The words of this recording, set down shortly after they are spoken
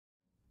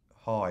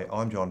Hi,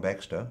 I'm John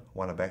Baxter,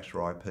 one of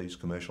Baxter IP's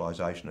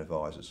commercialisation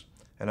advisors,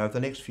 and over the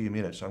next few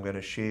minutes I'm going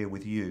to share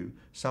with you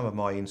some of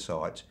my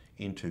insights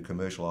into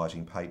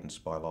commercialising patents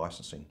by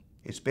licensing.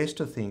 It's best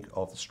to think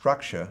of the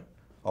structure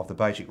of the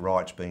basic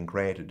rights being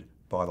granted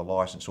by the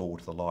licensor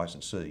to the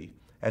licensee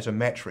as a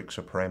matrix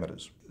of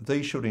parameters.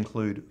 These should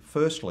include,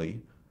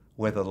 firstly,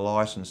 whether the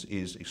license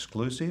is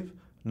exclusive,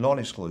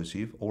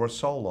 non-exclusive or a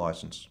sole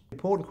license. The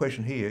important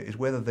question here is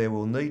whether there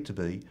will need to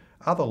be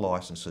other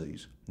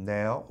licensees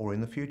now or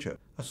in the future.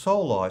 A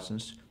sole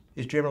license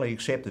is generally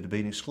accepted to be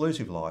an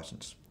exclusive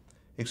license,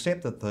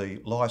 except that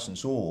the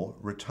licensor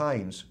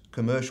retains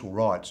commercial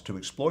rights to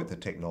exploit the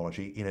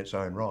technology in its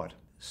own right.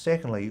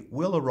 Secondly,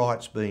 will the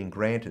rights being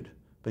granted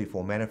be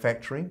for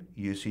manufacturing,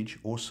 usage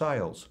or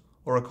sales,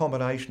 or a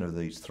combination of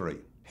these three?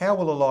 How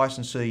will a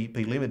licensee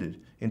be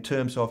limited in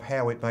terms of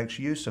how it makes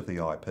use of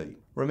the IP?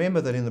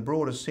 Remember that in the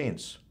broadest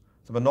sense,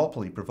 the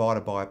monopoly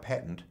provided by a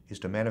patent is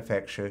to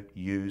manufacture,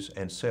 use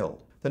and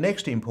sell. The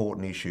next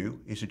important issue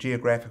is a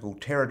geographical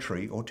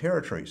territory or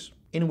territories.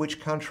 In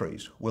which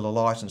countries will a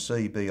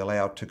licensee be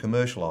allowed to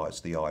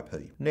commercialise the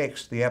IP?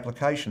 Next, the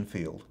application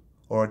field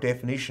or a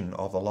definition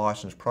of the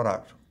licensed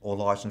product or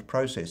licensed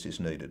process is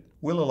needed.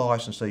 Will a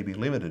licensee be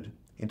limited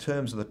in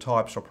terms of the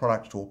types of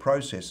products or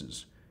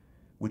processes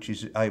which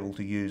is able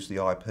to use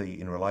the IP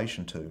in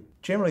relation to?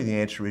 Generally the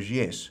answer is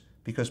yes,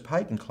 because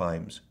patent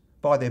claims,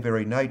 by their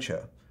very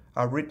nature,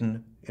 are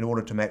written in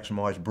order to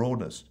maximise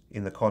broadness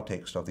in the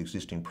context of the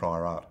existing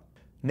prior art.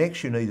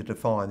 Next, you need to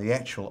define the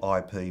actual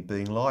IP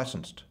being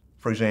licensed.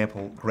 For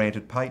example,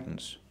 granted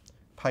patents,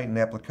 patent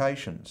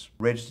applications,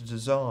 registered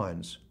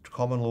designs,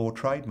 common law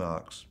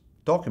trademarks,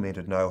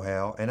 documented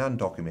know-how and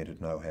undocumented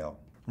know-how.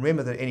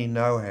 Remember that any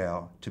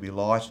know-how to be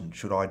licensed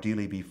should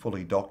ideally be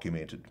fully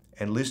documented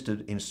and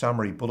listed in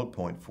summary bullet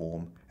point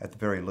form at the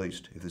very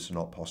least if this is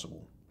not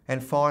possible.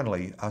 And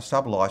finally, are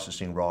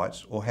sub-licensing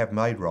rights or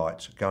have-made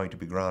rights going to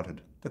be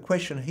granted? The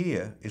question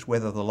here is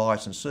whether the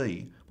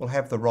licensee will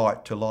have the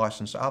right to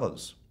license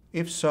others.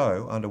 If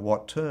so, under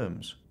what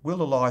terms? Will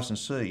the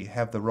licensee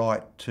have the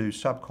right to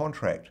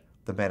subcontract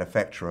the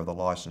manufacture of the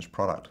licensed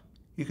product?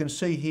 You can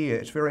see here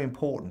it's very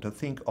important to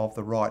think of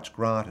the rights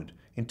granted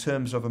in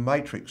terms of a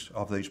matrix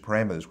of these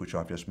parameters which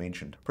I've just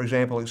mentioned. For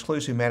example,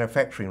 exclusive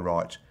manufacturing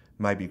rights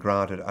may be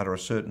granted under a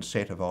certain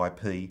set of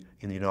IP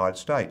in the United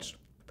States.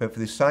 But for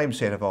this same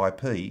set of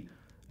IP,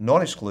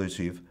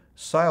 non-exclusive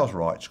sales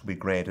rights could be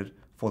granted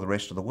for the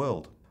rest of the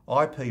world.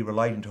 IP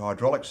relating to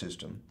hydraulic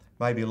system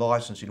may be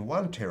licensed in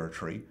one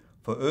territory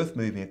for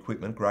earth-moving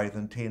equipment greater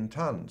than 10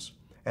 tonnes,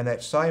 and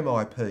that same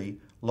IP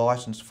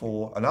licensed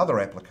for another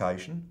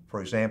application,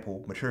 for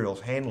example materials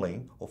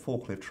handling or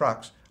forklift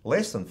trucks,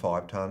 less than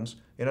 5 tonnes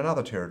in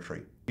another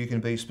territory. You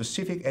can be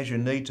specific as you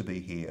need to be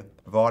here,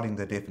 providing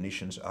the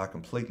definitions are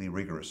completely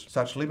rigorous.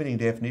 Such limiting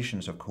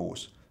definitions, of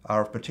course,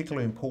 are of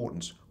particular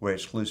importance where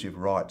exclusive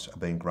rights are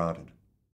being granted.